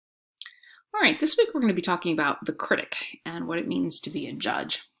All right, this week we're going to be talking about the critic and what it means to be a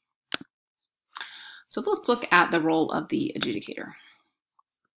judge. So let's look at the role of the adjudicator.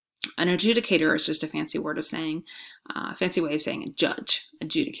 An adjudicator is just a fancy word of saying, fancy way of saying a judge,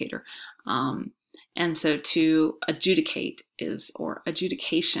 adjudicator. And so to adjudicate is, or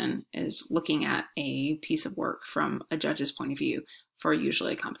adjudication is looking at a piece of work from a judge's point of view for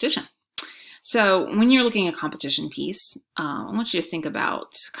usually a competition. So when you're looking at a competition piece, I want you to think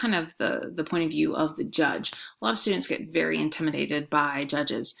about kind of the point of view of the judge. A lot of students get very intimidated by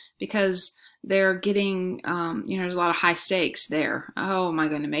judges because they're getting, there's a lot of high stakes there. Oh, am I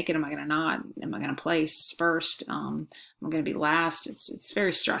going to make it? Am I going to not? Am I going to place first? Am I going to be last? It's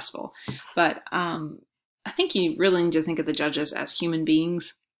very stressful. But I think you really need to think of the judges as human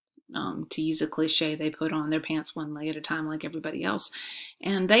beings. To use a cliche, they put on their pants one leg at a time like everybody else.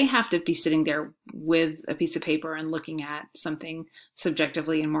 And they have to be sitting there with a piece of paper and looking at something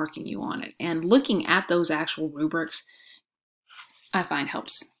subjectively and marking you on it. And looking at those actual rubrics, I find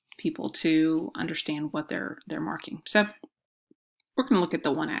helps people to understand what they're marking. So we're going to look at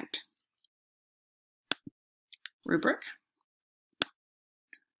the 1-act rubric.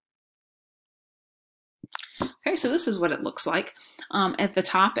 Okay, so this is what it looks like. At the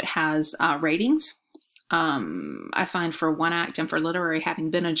top, it has ratings. I find for 1-act and for literary,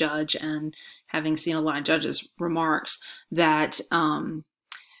 having been a judge and having seen a lot of judges' remarks, that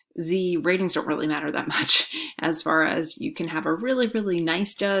the ratings don't really matter that much, as far as you can have a really, really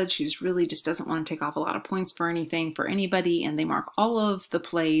nice judge who's really just doesn't want to take off a lot of points for anything, for anybody, and they mark all of the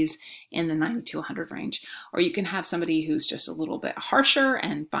plays in the 90 to 100 range. Or you can have somebody who's just a little bit harsher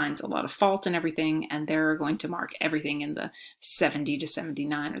and finds a lot of fault in everything, and they're going to mark everything in the 70 to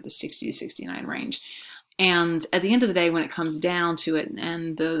 79 or the 60 to 69 range. And at the end of the day, when it comes down to it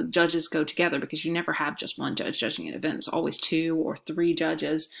and the judges go together, because you never have just one judge judging an event, it's always 2 or 3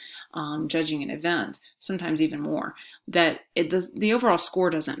 judges judging an event, sometimes even more, that the overall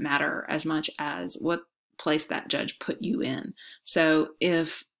score doesn't matter as much as what place that judge put you in. So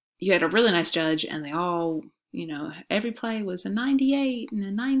if you had a really nice judge and they all, every play was a 98 and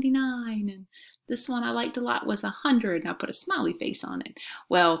a 99, and this one I liked a lot was 100, and I put a smiley face on it.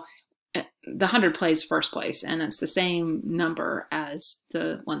 Well, the 100 plays first place, and it's the same number as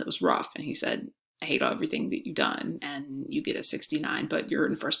the one that was rough. And he said, I hate everything that you've done, and you get a 69, but you're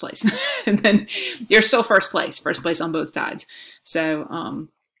in first place. And then you're still first place on both sides. So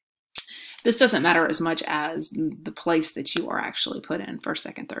this doesn't matter as much as the place that you are actually put in, first,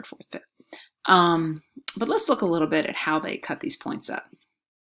 second, third, fourth, fifth. But let's look a little bit at how they cut these points up.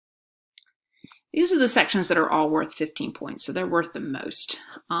 These are the sections that are all worth 15 points, so they're worth the most.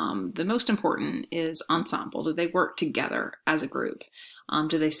 The most important is ensemble. Do they work together as a group?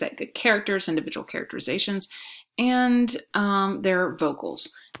 Do they set good characters, individual characterizations? And their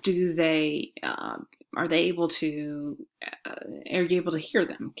vocals. Do they, are they able to, are you able to hear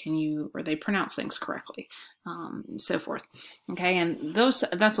them? Or they pronounce things correctly? So forth. Okay, and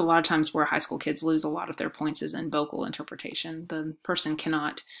that's a lot of times where high school kids lose a lot of their points is in vocal interpretation. The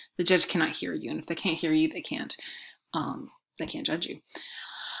judge cannot hear you, and if they can't hear you, they can't judge you.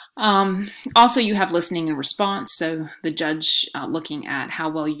 Also, you have listening and response. So the judge looking at how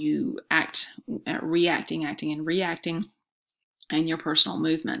well you act, acting and reacting, and your personal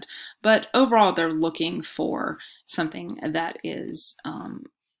movement. But overall, they're looking for something that is, are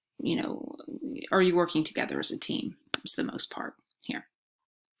you working together as a team? Is the most part here.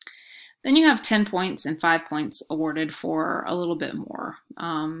 Then you have 10 points and 5 points awarded for a little bit more.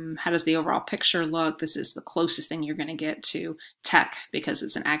 How does the overall picture look? This is the closest thing you're going to get to tech, because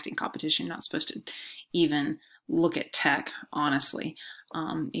it's an acting competition. You're not supposed to even look at tech, honestly,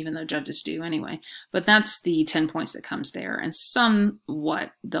 even though judges do anyway. But that's the 10 points that comes there, and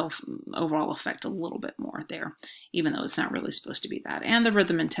somewhat they'll overall affect a little bit more there, even though it's not really supposed to be that. And the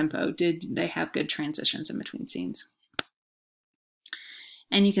rhythm and tempo, did they have good transitions in between scenes?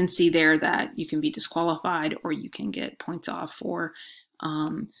 And you can see there that you can be disqualified, or you can get points off for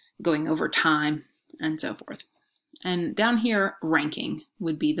going over time and so forth. And down here, ranking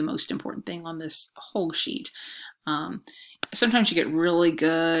would be the most important thing on this whole sheet. Sometimes you get really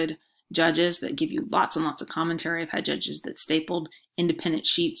good judges that give you lots and lots of commentary. I've had judges that stapled independent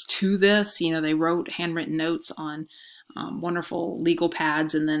sheets to this. They wrote handwritten notes on wonderful legal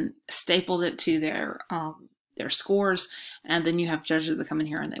pads and then stapled it to their scores. And then you have judges that come in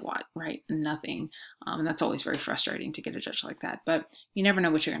here and they write nothing. And that's always very frustrating to get a judge like that. But you never know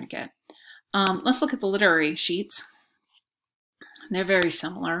what you're going to get. Let's look at the literary sheets. They're very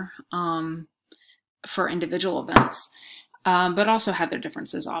similar for individual events, but also have their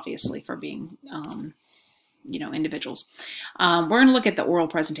differences, obviously, for being individuals. We're going to look at the oral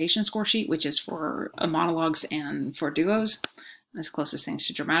presentation score sheet, which is for monologues and for duos, as closest things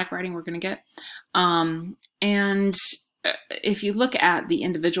to dramatic writing we're going to get. And if you look at the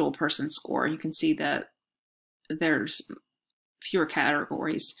individual person score, you can see that there's fewer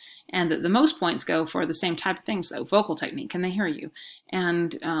categories, and that the most points go for the same type of things, though. Vocal technique, can they hear you,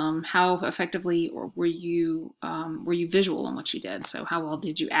 and how effectively were you visual in what you did, so how well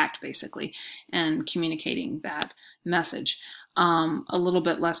did you act, basically, and communicating that message. A little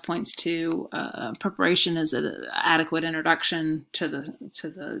bit less points to preparation as an adequate introduction to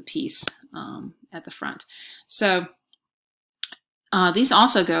the piece at the front. So these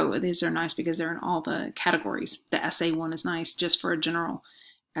are nice because they're in all the categories. The essay one is nice just for a general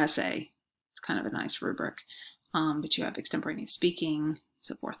essay. It's kind of a nice rubric, but you have extemporaneous speaking,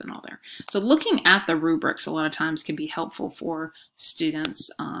 so forth, and all there. So looking at the rubrics a lot of times can be helpful for students,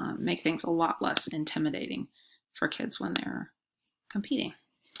 make things a lot less intimidating for kids when they're competing.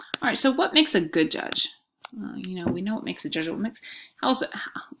 All right, so what makes a good judge? We know what makes a judge.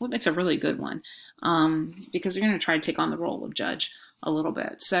 What makes a really good one? Because you're going to try to take on the role of judge a little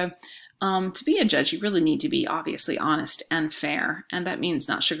bit. So to be a judge, you really need to be obviously honest and fair, and that means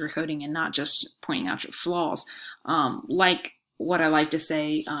not sugarcoating and not just pointing out your flaws. Like what I like to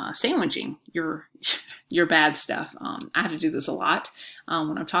say, sandwiching your bad stuff. I have to do this a lot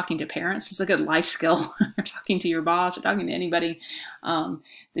when I'm talking to parents. It's a good life skill. Or talking to your boss or talking to anybody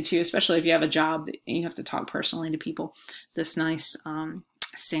that you, especially if you have a job that you have to talk personally to people. This nice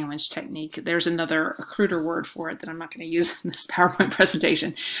sandwich technique. There's another cruder word for it that I'm not going to use in this PowerPoint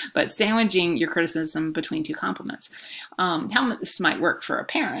presentation, but sandwiching your criticism between two compliments. How this might work for a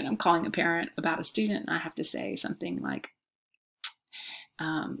parent. I'm calling a parent about a student, and I have to say something like,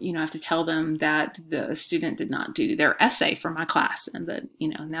 I have to tell them that the student did not do their essay for my class, and that,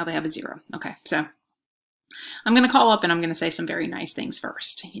 now they have a 0. Okay, so I'm going to call up and I'm going to say some very nice things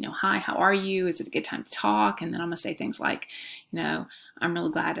first. Hi, how are you? Is it a good time to talk? And then I'm going to say things like, I'm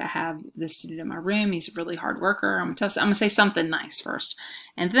really glad to have this student in my room. He's a really hard worker. I'm going to say something nice first.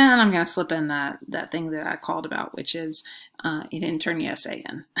 And then I'm going to slip in that thing that I called about, which is you didn't turn your essay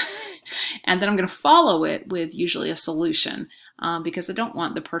in. And then I'm going to follow it with usually a solution, because I don't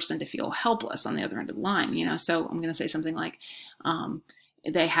want the person to feel helpless on the other end of the line, So I'm going to say something like,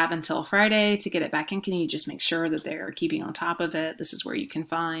 they have until Friday to get it back in. Can you just make sure that they're keeping on top of it? This is where you can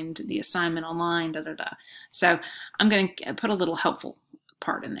find the assignment online, da, da, da. So I'm going to put a little helpful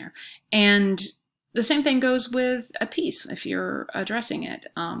part in there. And the same thing goes with a piece. If you're addressing it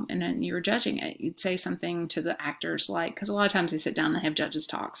and then you're judging it, you'd say something to the actors like, because a lot of times they sit down and they have judges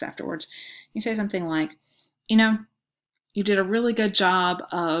talks afterwards. You say something like, you did a really good job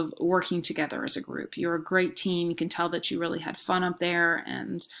of working together as a group. You're a great team. You can tell that you really had fun up there,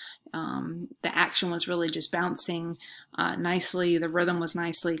 and the action was really just bouncing nicely. The rhythm was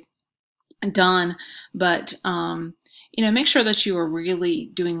nicely done, but make sure that you are really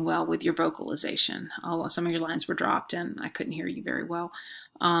doing well with your vocalization. Some of your lines were dropped and I couldn't hear you very well.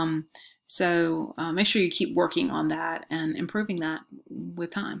 So make sure you keep working on that and improving that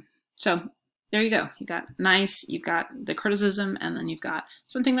with time. So there you go. You got nice, you've got the criticism, and then you've got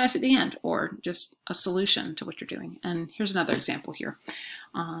something nice at the end, or just a solution to what you're doing. And here's another example here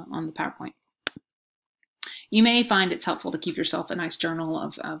on the PowerPoint. You may find it's helpful to keep yourself a nice journal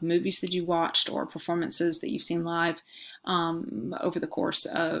of movies that you watched or performances that you've seen live over the course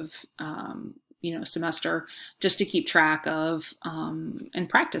of semester, just to keep track of and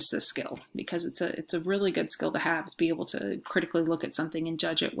practice this skill, because it's a really good skill to have, to be able to critically look at something and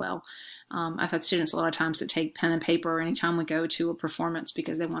judge it well. I've had students a lot of times that take pen and paper anytime we go to a performance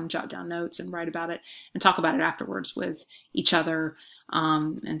because they want to jot down notes and write about it and talk about it afterwards with each other,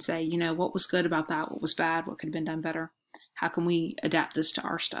 and say, what was good about that? What was bad? What could have been done better? How can we adapt this to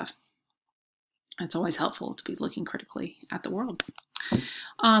our stuff? It's always helpful to be looking critically at the world.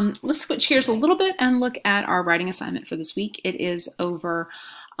 Let's switch gears a little bit and look at our writing assignment for this week. It is over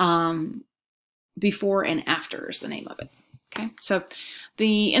Before and After is the name of it. Okay, so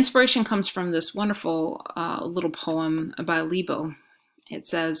the inspiration comes from this wonderful little poem by Libo. It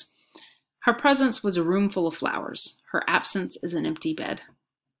says, "Her presence was a room full of flowers. Her absence is an empty bed."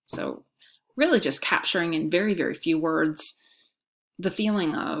 So really just capturing in very, very few words the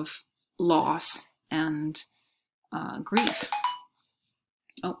feeling of loss and grief.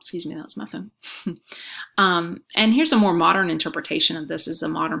 Oh, excuse me, that was my phone. And here's a more modern interpretation of this as a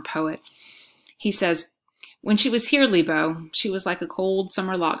modern poet. He says, "When she was here, Lebo, she was like a cold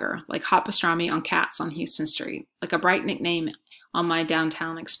summer lager, like hot pastrami on Cats on Houston Street, like a bright nickname on my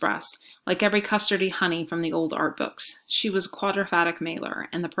downtown express, like every custardy honey from the old art books. She was a quadraphatic mailer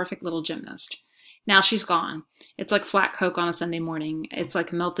and the perfect little gymnast. Now she's gone. It's like flat Coke on a Sunday morning. It's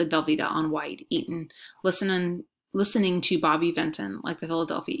like melted Velveeta on white, eaten, listening to Bobby Vinton like the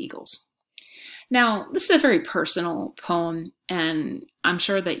Philadelphia Eagles. Now, this is a very personal poem, and I'm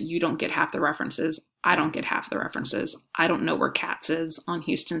sure that you don't get half the references. I don't get half the references. I don't know where Katz is on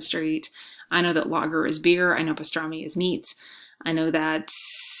Houston Street. I know that lager is beer. I know pastrami is meat. I know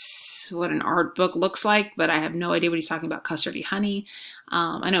that's what an art book looks like, but I have no idea what he's talking about, custardy honey.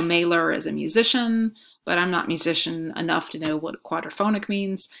 I know Mailer is a musician, but I'm not musician enough to know what quadraphonic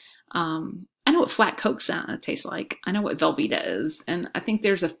means. I know what flat Coke tastes like. I know what Velveeta is. And I think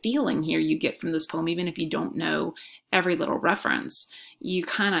there's a feeling here you get from this poem, even if you don't know every little reference. You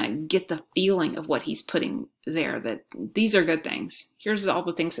kind of get the feeling of what he's putting there, that these are good things. Here's all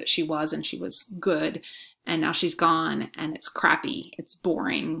the things that she was, and she was good. And now she's gone, and it's crappy. It's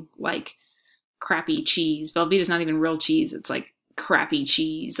boring, like crappy cheese. Velveeta's not even real cheese. It's like crappy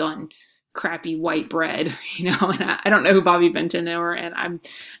cheese on crappy white bread, you know. And I don't know who Bobby Vinton is, and I'm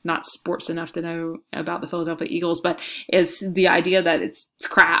not sports enough to know about the Philadelphia Eagles, but it's the idea that it's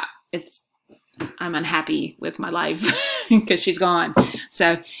crap. I'm unhappy with my life because she's gone.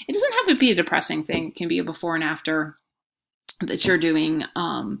 So it doesn't have to be a depressing thing. It can be a before and after that you're doing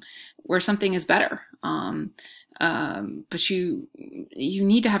where something is better. But you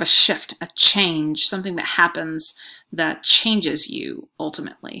need to have a shift, a change, something that happens that changes you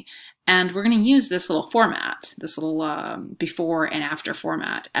ultimately. And we're going to use this little format, this little before and after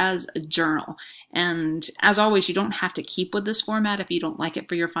format as a journal. And as always, you don't have to keep with this format if you don't like it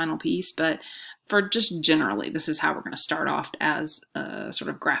for your final piece, but for just generally, this is how we're going to start off as a sort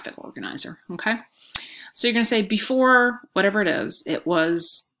of graphic organizer, okay? So you're going to say before, whatever it is, it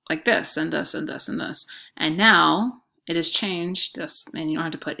was like this and this and this and this. And now it has changed this, and you don't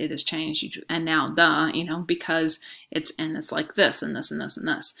have to put it has changed, and now because it's like this and this and this and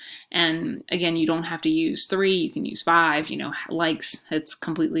this. And again, you don't have to use 3, you can use 5, likes, it's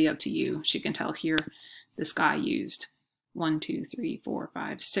completely up to you. As you can tell here, this guy used 1, 2, 3, 4,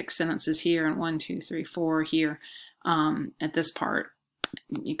 5, 6 sentences here, and 1, 2, 3, 4 here. At this part,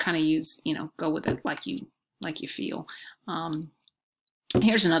 you kind of use, go with it like you feel.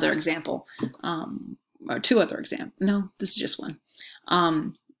 Here's another example. Or 2 other examples. No, this is just one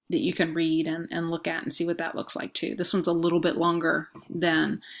that you can read and look at and see what that looks like too. This one's a little bit longer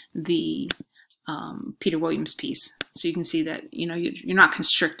than the Peter Williams piece, so you can see that you're not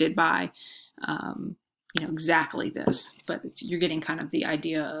constricted by exactly this, but you're getting kind of the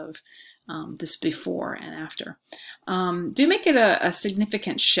idea of this before and after. Do make it a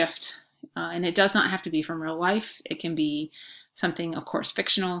significant shift, and it does not have to be from real life. It can be something, of course,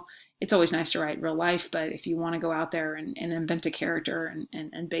 fictional. It's always nice to write real life, but if you want to go out there and invent a character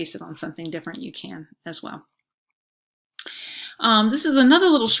and base it on something different, you can as well. This is another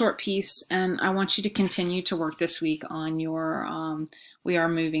little short piece, and I want you to continue to work this week on your, we are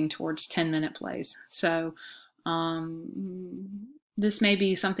moving towards 10-minute plays. So this may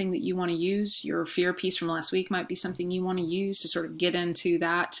be something that you want to use. Your fear piece from last week might be something you want to use to sort of get into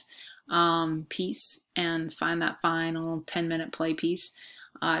that piece and find that final 10-minute play piece.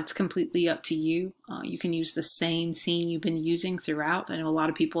 It's completely up to you. You can use the same scene you've been using throughout. I know a lot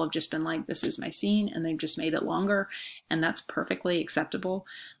of people have just been like, this is my scene, and they've just made it longer, and that's perfectly acceptable.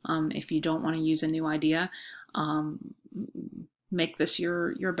 If you don't want to use a new idea, make this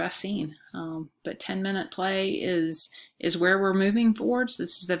your best scene. But 10-minute play is where we're moving towards.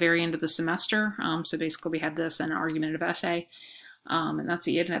 This is the very end of the semester. So basically we have this and an argumentative essay, and that's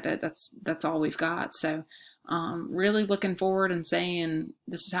the end of it. That's all we've got. So really looking forward and saying,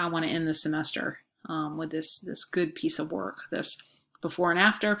 this is how I want to end this semester, with this good piece of work, this before and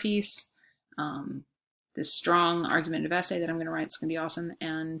after piece, this strong argumentative essay that I'm going to write. It's going to be awesome.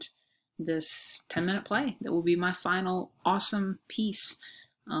 And this 10-minute play that will be my final awesome piece,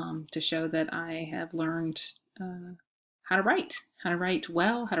 to show that I have learned how to write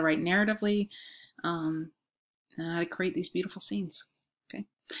well, how to write narratively, and how to create these beautiful scenes. Okay.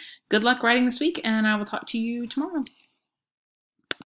 Good luck writing this week, and I will talk to you tomorrow.